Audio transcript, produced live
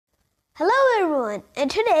Hello everyone,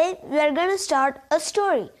 and today we are going to start a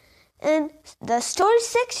story in the story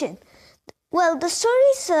section. Well, the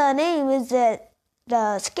story's name is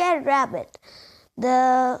the Scared Rabbit.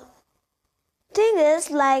 The thing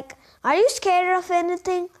is, are you scared of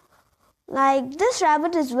anything? This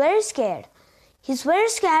rabbit is very scared. He's very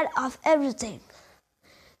scared of everything,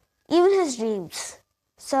 even his dreams.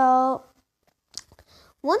 So,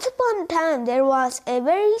 once upon a time, there was a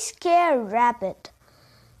very scared rabbit.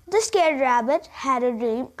 The scared rabbit had a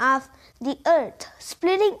dream of the earth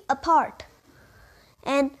splitting apart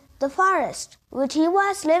and the forest which he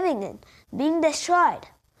was living in being destroyed.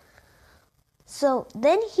 So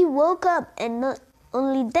then he woke up, and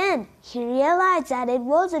only then he realized that it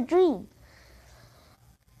was a dream.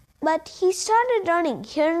 But he started running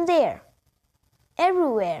here and there,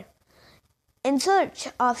 everywhere, in search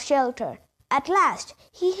of shelter. At last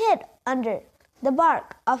he hid under the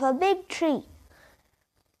bark of a big tree.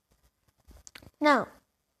 Now,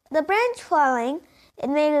 the branch falling, it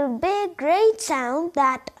made a big, great sound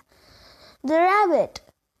that the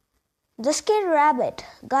scared rabbit,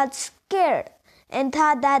 got scared and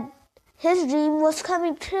thought that his dream was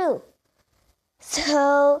coming true.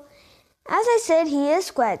 So, as I said, he is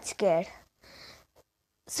quite scared.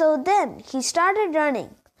 So then he started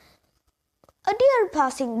running. A deer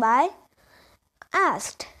passing by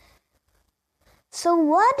asked. So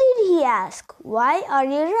what did he ask? Why are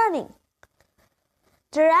you running?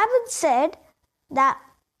 The rabbit said that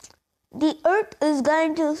the earth is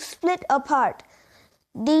going to split apart.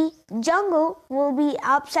 The jungle will be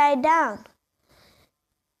upside down.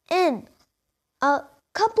 In a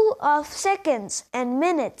couple of seconds and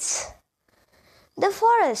minutes, the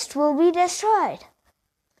forest will be destroyed.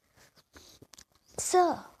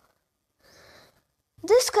 So,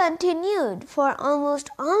 this continued for almost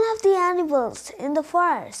all of the animals in the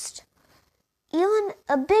forest, even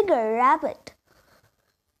a bigger rabbit.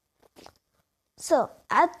 So,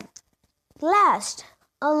 at last,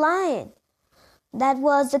 a lion, that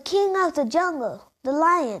was the king of the jungle, the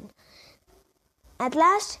lion, at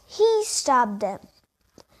last he stopped them.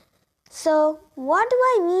 So, what do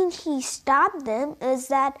I mean he stopped them is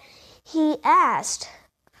that he asked,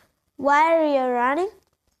 why are you running?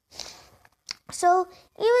 So,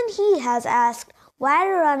 even he has asked, why are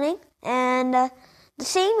you running? And the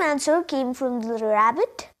same answer came from the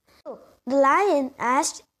rabbit. The lion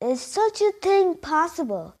asked, is such a thing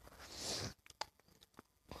possible?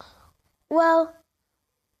 Well,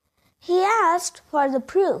 he asked for the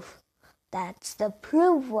proof. That's the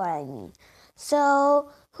proof what I mean. So,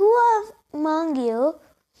 who among you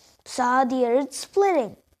saw the earth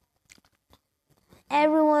splitting?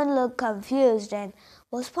 Everyone looked confused and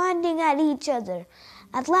was pointing at each other.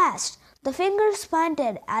 At last, the fingers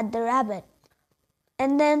pointed at the rabbit.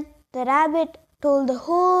 And then the rabbit told the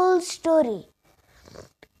whole story.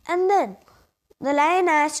 And then the lion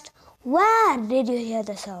asked, where did you hear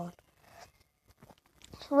the sound?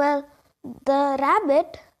 Well, the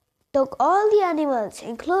rabbit took all the animals,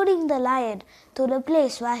 including the lion, to the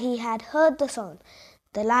place where he had heard the sound.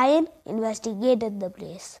 The lion investigated the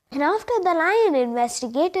place. And after the lion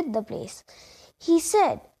investigated the place, he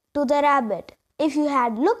said to the rabbit, if you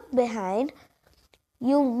had looked behind,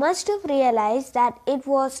 you must have realized that it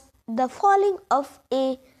was the falling of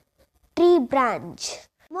a tree branch.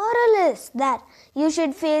 Moral is that you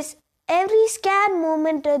should face every scared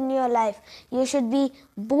moment in your life. You should be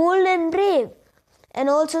bold and brave and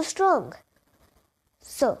also strong.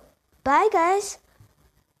 So, bye guys.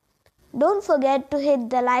 Don't forget to hit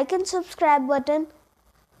the like and subscribe button.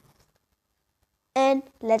 And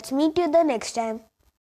let's meet you the next time.